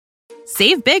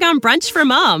Save big on brunch for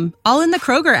mom, all in the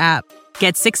Kroger app.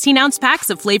 Get 16-ounce packs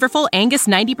of flavorful Angus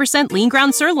 90% lean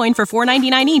ground sirloin for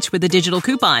 $4.99 each with a digital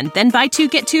coupon. Then buy 2,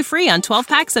 get 2 free on 12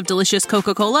 packs of delicious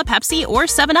Coca-Cola, Pepsi, or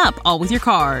 7-Up, all with your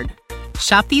card.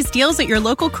 Shop these deals at your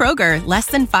local Kroger, less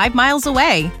than 5 miles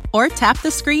away. Or tap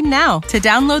the screen now to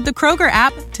download the Kroger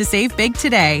app to save big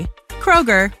today.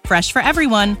 Kroger, fresh for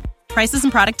everyone. Prices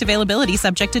and product availability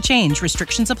subject to change.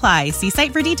 Restrictions apply. See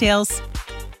site for details.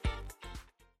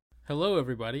 Hello,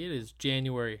 everybody. It is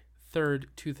January 3rd,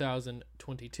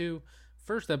 2022.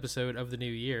 First episode of the new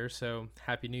year, so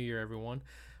Happy New Year, everyone.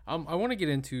 I want to get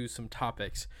into some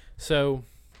topics. So,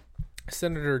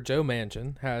 Senator Joe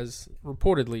Manchin has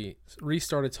reportedly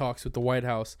restarted talks with the White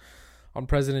House on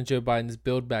President Joe Biden's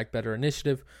Build Back Better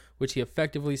initiative, which he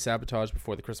effectively sabotaged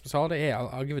before the Christmas holiday. Hey,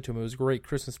 I'll give it to him. It was a great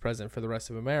Christmas present for the rest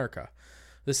of America.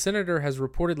 The senator has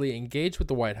reportedly engaged with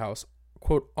the White House,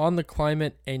 quote, on the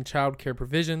climate and child care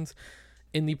provisions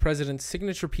in the president's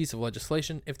signature piece of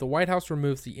legislation if the White House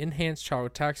removes the enhanced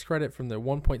child tax credit from the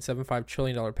 $1.75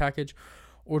 trillion package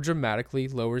or dramatically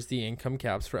lowers the income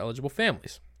caps for eligible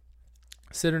families.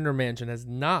 Senator Manchin has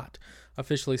not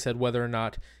officially said whether or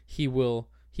not he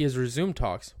has resumed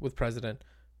talks with President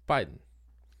Biden.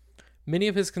 Many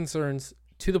of his concerns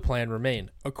to the plan remain,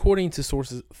 according to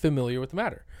sources familiar with the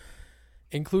matter,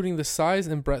 including the size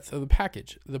and breadth of the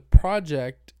package, the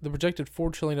projected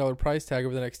 $4 trillion price tag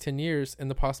over the next 10 years,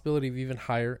 and the possibility of even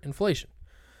higher inflation.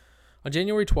 On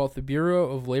January 12th, the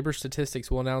Bureau of Labor Statistics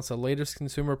will announce the latest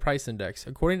consumer price index.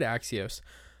 According to Axios,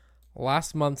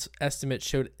 last month's estimate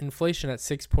showed inflation at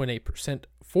 6.8%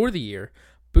 for the year,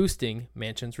 boosting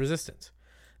Manchin's resistance.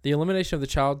 The elimination of the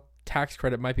child tax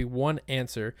credit might be one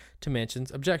answer to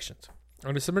Manchin's objections.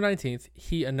 On December 19th,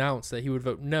 he announced that he would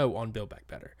vote no on Build Back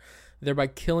Better, thereby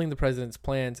killing the president's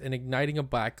plans and igniting a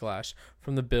backlash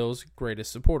from the bill's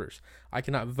greatest supporters. I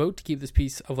cannot vote to keep this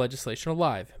piece of legislation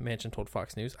alive, Manchin told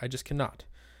Fox News. I just cannot.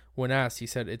 When asked, he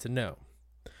said it's a no.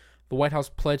 The White House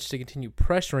pledged to continue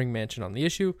pressuring Manchin on the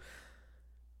issue.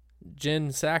 Jen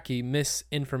Psaki,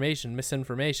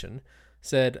 misinformation,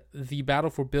 said the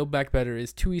battle for Build Back Better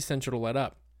is too essential to let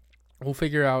up. We'll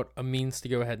figure out a means to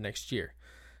go ahead next year.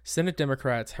 Senate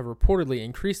Democrats have reportedly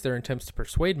increased their attempts to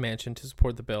persuade Manchin to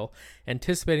support the bill,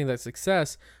 anticipating that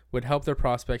success would help their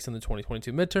prospects in the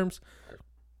 2022 midterms.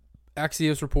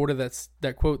 Axios reported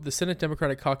that quote, the Senate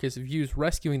Democratic Caucus views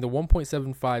rescuing the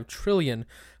 $1.75 trillion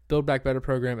Build Back Better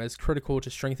program as critical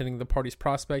to strengthening the party's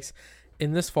prospects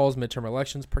in this fall's midterm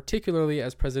elections, particularly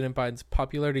as President Biden's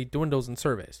popularity dwindles in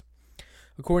surveys.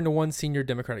 According to one senior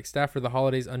Democratic staffer, the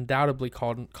holidays undoubtedly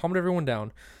calmed everyone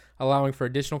down, allowing for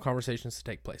additional conversations to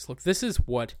take place. Look, this is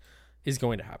what is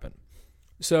going to happen.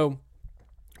 So,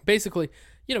 basically,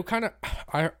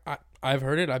 I've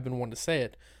heard it. I've been wanting to say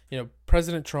it.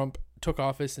 President Trump took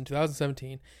office in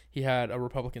 2017. He had a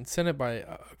Republican Senate by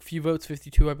a few votes,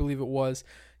 52, I believe it was.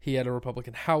 He had a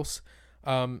Republican House,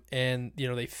 and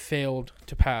they failed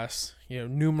to pass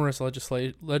numerous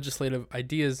legislative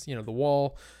ideas. The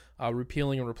wall,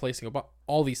 repealing and replacing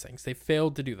all these things. They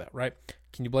failed to do that, right?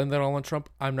 Can you blame that all on Trump?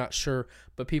 I'm not sure,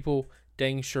 but people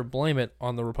dang sure blame it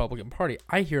on the Republican Party.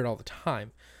 I hear it all the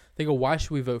time. They go, why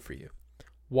should we vote for you?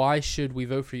 Why should we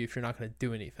vote for you if you're not going to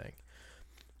do anything?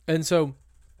 And so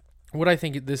what I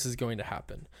think this is going to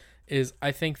happen is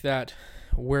I think that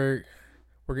Manchin's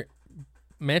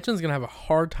going to have a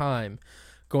hard time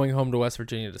going home to West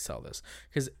Virginia to sell this,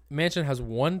 because Manchin has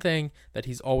one thing that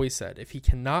he's always said: if he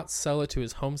cannot sell it to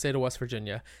his home state of West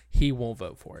Virginia, he won't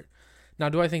vote for it. Now,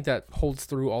 do I think that holds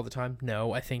through all the time?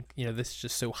 No, I think this is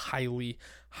just so highly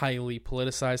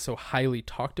politicized, so highly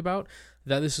talked about,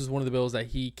 that this is one of the bills that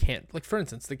he can't. Like, for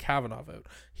instance, the Kavanaugh vote.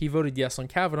 He voted yes on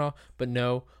Kavanaugh, but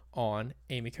no on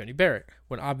Amy Coney Barrett,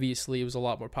 when obviously it was a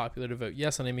lot more popular to vote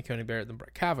yes on Amy Coney Barrett than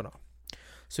Brett Kavanaugh.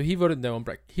 So he voted no on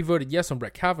Brett. He voted yes on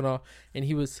Brett Kavanaugh, and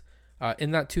he was in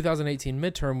that 2018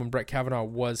 midterm when Brett Kavanaugh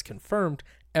was confirmed.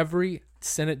 Every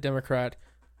Senate Democrat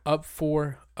up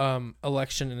for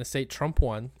election in a state Trump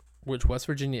won, which West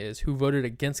Virginia is, who voted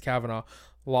against Kavanaugh,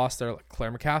 lost their, like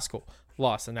Claire McCaskill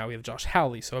lost, and now we have Josh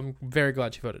Hawley. So I'm very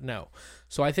glad she voted no.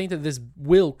 So I think that this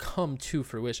will come to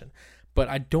fruition, but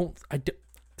I don't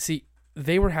see.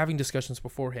 They were having discussions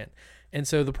beforehand. And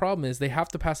so the problem is they have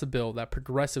to pass a bill that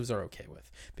progressives are okay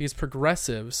with, because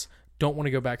progressives don't want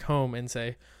to go back home and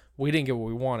say, we didn't get what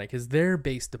we wanted, because their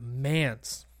base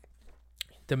demands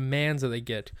that they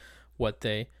get what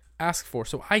they ask for.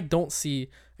 So I don't see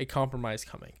a compromise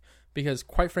coming, because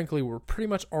quite frankly, we're pretty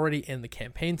much already in the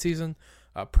campaign season.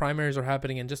 Primaries are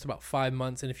happening in just about 5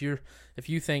 months. And if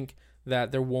you think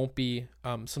that there won't be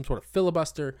some sort of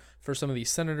filibuster for some of these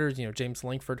senators. James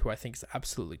Lankford, who I think is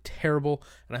absolutely terrible,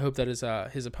 and I hope that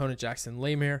his opponent, Jackson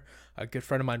Lamere, a good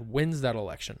friend of mine, wins that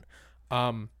election.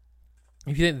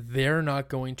 If you think they're not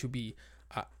going to be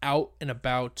out and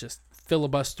about just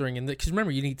filibustering, because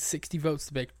remember, you need 60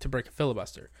 votes to break a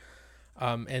filibuster,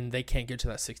 and they can't get to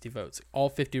that 60 votes. All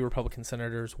 50 Republican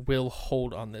senators will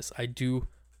hold on this, I do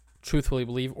truthfully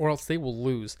believe, or else they will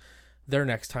lose their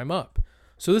next time up.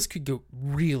 So this could go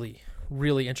really,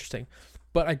 really interesting.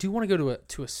 But I do want to go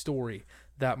to a story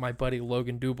that my buddy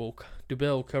Logan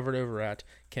Dubell covered over at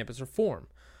Campus Reform.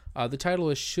 The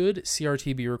title is, Should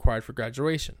CRT be required for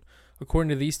graduation? According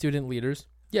to these student leaders,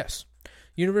 yes.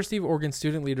 University of Oregon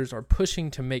student leaders are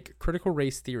pushing to make critical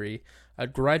race theory a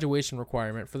graduation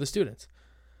requirement for the students.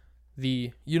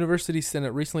 The University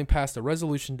Senate recently passed a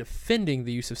resolution defending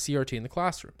the use of CRT in the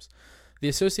classrooms. The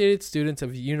Associated Students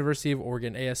of the University of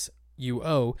Oregon,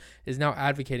 ASUO, is now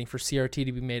advocating for CRT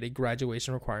to be made a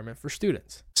graduation requirement for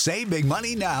students. Save big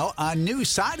money now on new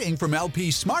siding from LP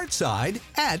SmartSide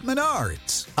at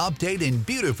Menards. Update and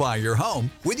beautify your home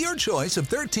with your choice of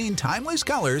 13 timeless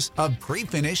colors of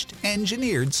pre-finished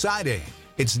engineered siding.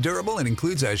 It's durable and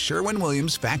includes a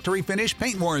Sherwin-Williams factory finish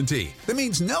paint warranty that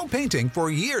means no painting for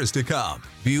years to come.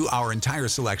 View our entire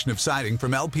selection of siding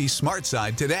from LP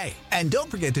SmartSide today. And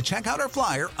don't forget to check out our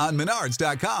flyer on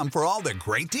Menards.com for all the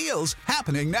great deals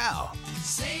happening now.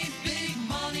 Save big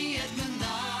money at Menards.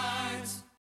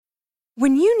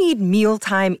 When you need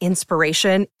mealtime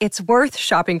inspiration, it's worth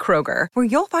shopping Kroger, where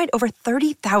you'll find over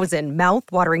 30,000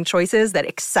 mouth-watering choices that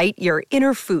excite your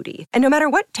inner foodie. And no matter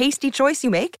what tasty choice you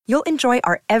make, you'll enjoy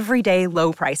our everyday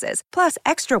low prices, plus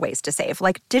extra ways to save,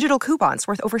 like digital coupons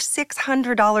worth over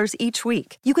 $600 each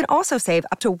week. You can also save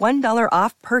up to $1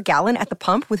 off per gallon at the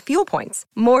pump with fuel points.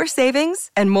 More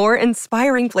savings and more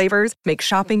inspiring flavors make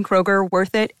shopping Kroger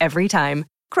worth it every time.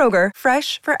 Kroger,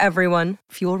 fresh for everyone.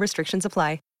 Fuel restrictions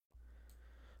apply.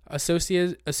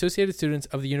 Associated Students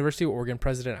of the University of Oregon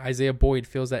President Isaiah Boyd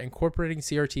feels that incorporating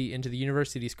CRT into the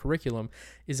university's curriculum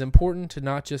is important to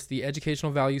not just the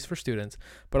educational values for students,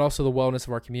 but also the wellness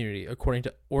of our community, according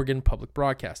to Oregon Public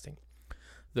Broadcasting.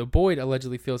 Though Boyd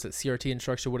allegedly feels that CRT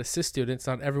instruction would assist students,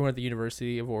 not everyone at the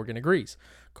University of Oregon agrees.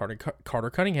 Carter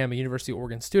Cunningham, a University of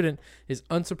Oregon student, is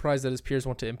unsurprised that his peers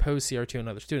want to impose CRT on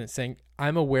other students, saying,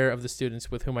 "I'm aware of the students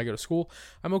with whom I go to school.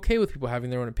 I'm okay with people having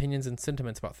their own opinions and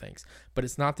sentiments about things, but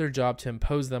it's not their job to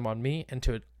impose them on me and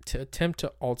to attempt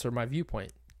to alter my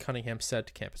viewpoint," Cunningham said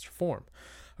to Campus Reform.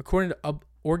 According to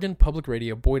Oregon Public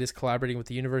Radio, Boyd is collaborating with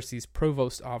the university's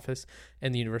provost office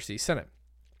and the university senate.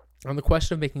 On the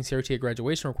question of making CRT a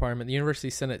graduation requirement, the University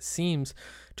Senate seems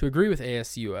to agree with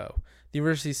ASUO. The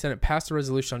University Senate passed a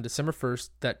resolution on December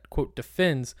 1st that, quote,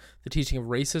 defends the teaching of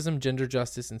racism, gender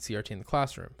justice, and CRT in the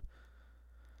classroom.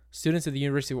 Students at the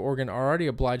University of Oregon are already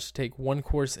obliged to take one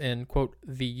course in, quote,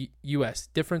 the U.S.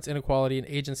 Difference, Inequality, and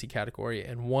Agency category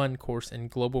and one course in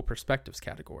Global Perspectives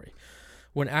category.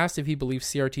 When asked if he believes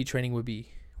CRT training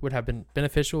would have been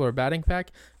beneficial or a bad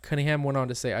impact, Cunningham went on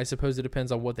to say, "I suppose it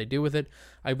depends on what they do with it.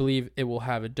 I believe it will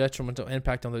have a detrimental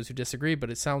impact on those who disagree, but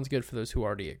it sounds good for those who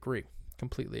already agree."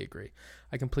 Completely agree.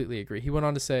 I completely agree. He went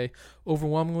on to say,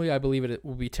 "Overwhelmingly, I believe it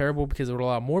will be terrible because it will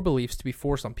allow more beliefs to be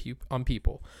forced on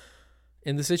people.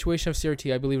 In the situation of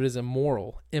CRT, I believe it is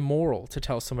immoral to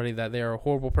tell somebody that they are a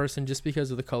horrible person just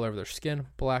because of the color of their skin,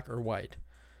 black or white."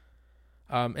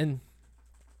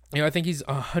 I think he's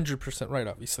 100% right,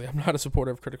 obviously. I'm not a supporter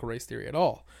of critical race theory at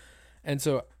all. And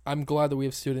so I'm glad that we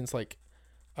have students like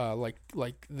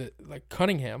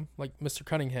Cunningham, like Mr.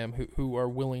 Cunningham, who are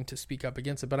willing to speak up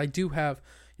against it. But I do have,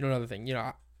 another thing,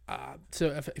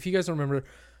 so if you guys don't remember,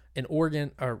 in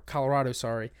Oregon, or Colorado,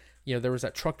 there was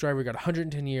that truck driver who got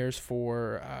 110 years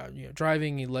for,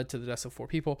 driving. He led to the deaths of 4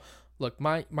 people. Look,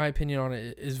 my opinion on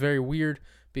it is very weird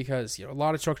because, a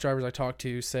lot of truck drivers I talk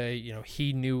to say,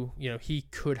 he knew, he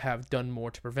could have done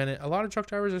more to prevent it. A lot of truck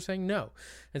drivers are saying no.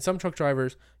 And some truck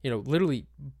drivers, literally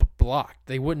blocked.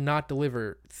 They would not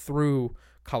deliver through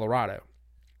Colorado.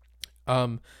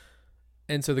 And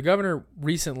so the governor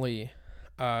recently,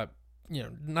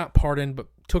 not pardoned, but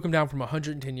took him down from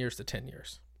 110 years to 10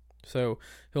 years. So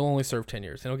he'll only serve 10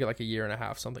 years. And he'll get like a year and a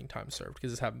half something time served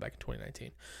because this happened back in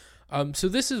 2019. So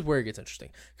this is where it gets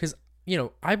interesting because,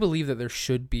 I believe that there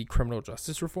should be criminal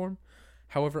justice reform.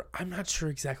 However, I'm not sure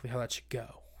exactly how that should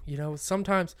go.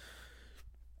 Sometimes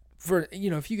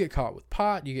if you get caught with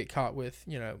pot, you get caught with,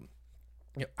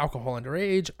 alcohol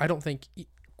underage. I don't think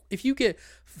if you get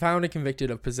found and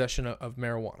convicted of possession of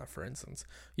marijuana, for instance,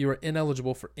 you are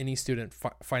ineligible for any student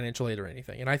financial aid or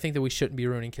anything. And I think that we shouldn't be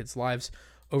ruining kids' lives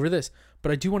over this.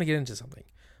 But I do want to get into something.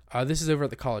 This is over at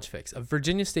the College Fix. A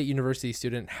Virginia State University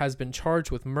student has been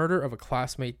charged with murder of a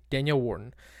classmate, Danielle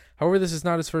Wharton. However, this is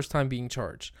not his first time being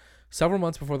charged. Several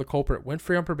months before the culprit went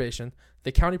free on probation,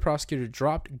 the county prosecutor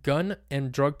dropped gun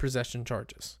and drug possession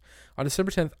charges. On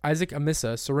December 10th, Isaac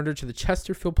Amissa surrendered to the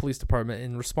Chesterfield Police Department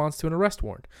in response to an arrest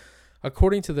warrant.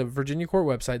 According to the Virginia court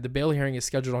website, the bail hearing is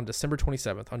scheduled on December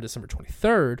 27th. On December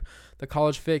 23rd, the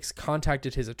College Fix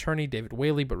contacted his attorney, David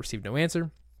Whaley, but received no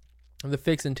answer. The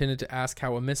Fix intended to ask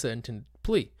how Amissa intended to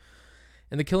plea.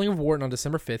 In the killing of Wharton on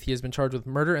December 5th, he has been charged with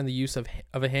murder and the use of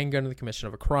a handgun in the commission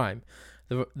of a crime.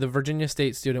 The Virginia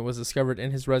State student was discovered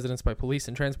in his residence by police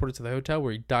and transported to the hotel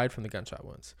where he died from the gunshot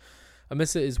wounds.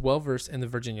 Amissa is well-versed in the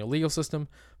Virginia legal system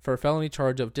for a felony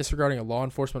charge of disregarding a law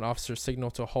enforcement officer's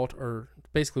signal to halt or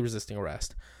basically resisting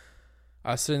arrest.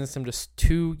 Sentenced him to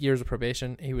 2 years of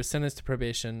probation. He was sentenced to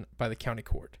probation by the county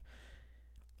court.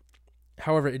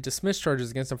 However, it dismissed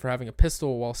charges against him for having a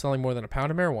pistol while selling more than a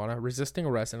pound of marijuana, resisting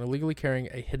arrest, and illegally carrying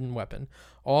a hidden weapon.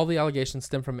 All the allegations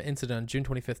stem from an incident on June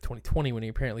 25th, 2020, when he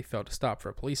apparently failed to stop for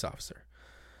a police officer.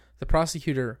 The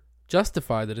prosecutor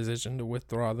justified the decision to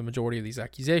withdraw the majority of these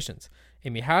accusations.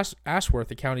 Amy Ashworth,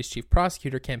 the county's chief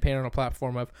prosecutor, campaigned on a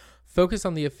platform of focus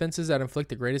on the offenses that inflict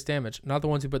the greatest damage, not the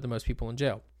ones who put the most people in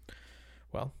jail.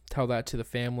 Well, tell that to the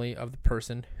family of the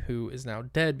person who is now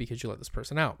dead because you let this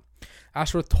person out.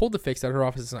 Ashworth told the Fix that her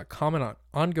office does not comment on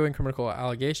ongoing criminal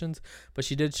allegations, but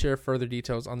she did share further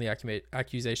details on the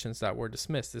accusations that were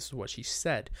dismissed. This is what she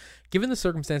said. Given the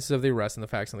circumstances of the arrest and the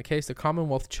facts in the case, the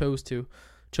Commonwealth chose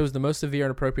the most severe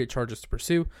and appropriate charges to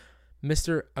pursue.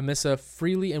 Mr. Amissa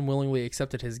freely and willingly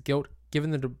accepted his guilt, given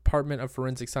the Department of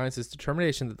Forensic Sciences'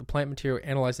 determination that the plant material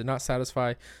analyzed did not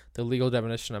satisfy the legal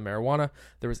definition of marijuana.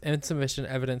 There was insufficient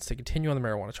evidence to continue on the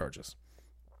marijuana charges.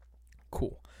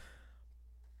 Cool.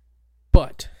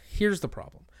 But here's the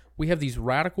problem. We have these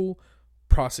radical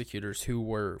prosecutors who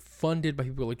were funded by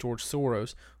people like George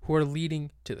Soros who are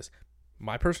leading to this.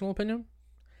 My personal opinion,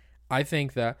 I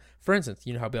think that, for instance,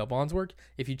 you know how bail bonds work?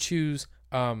 If you choose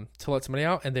to let somebody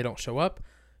out and they don't show up,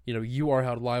 you are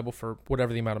held liable for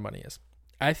whatever the amount of money is.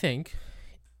 I think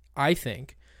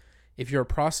if you're a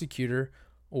prosecutor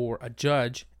or a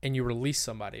judge and you release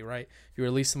somebody, right? You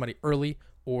release somebody early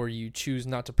or you choose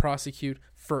not to prosecute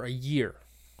for a year.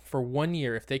 For 1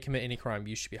 year, if they commit any crime,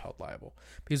 you should be held liable.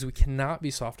 Because we cannot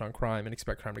be soft on crime and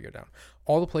expect crime to go down.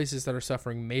 All the places that are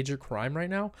suffering major crime right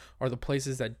now are the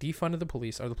places that defunded the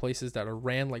police, are the places that are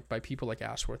ran by people like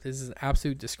Ashworth. This is an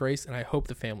absolute disgrace, and I hope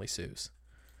the family sues.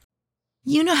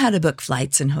 You know how to book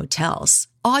flights and hotels.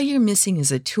 All you're missing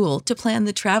is a tool to plan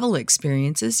the travel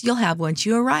experiences you'll have once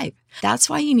you arrive. That's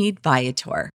why you need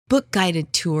Viator. Book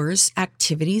guided tours,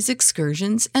 activities,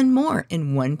 excursions, and more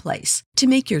in one place to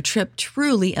make your trip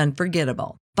truly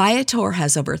unforgettable. Viator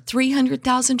has over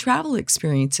 300,000 travel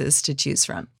experiences to choose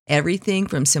from. Everything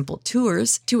from simple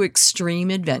tours to extreme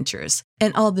adventures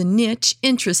and all the niche,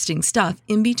 interesting stuff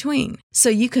in between. So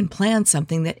you can plan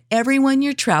something that everyone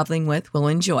you're traveling with will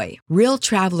enjoy. Real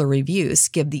traveler reviews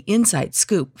give the inside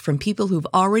scoop from people who've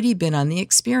already been on the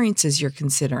experiences you're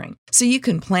considering. So you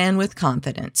can plan with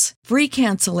confidence. Free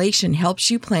cancellation helps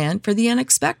you plan for the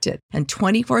unexpected. And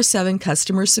 24/7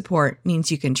 customer support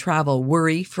means you can travel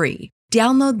worry-free.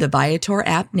 Download the Viator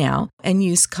app now and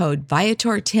use code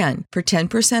Viator10 for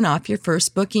 10% off your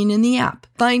first booking in the app.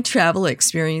 Find travel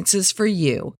experiences for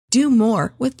you. Do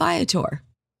more with Viator.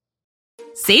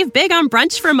 Save big on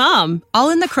brunch for mom, all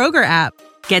in the Kroger app.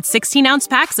 Get 16-ounce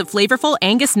packs of flavorful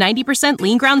Angus 90%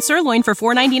 lean ground sirloin for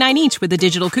 $4.99 each with a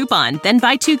digital coupon. Then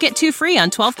buy 2, get 2 free on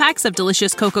 12 packs of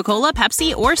delicious Coca-Cola,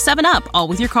 Pepsi, or 7-Up, all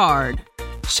with your card.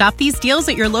 Shop these deals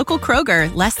at your local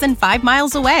Kroger, less than 5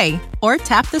 miles away. Or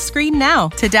tap the screen now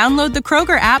to download the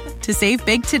Kroger app to save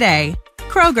big today.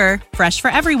 Kroger, fresh for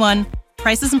everyone.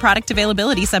 Prices and product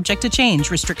availability subject to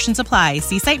change. Restrictions apply.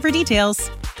 See site for details.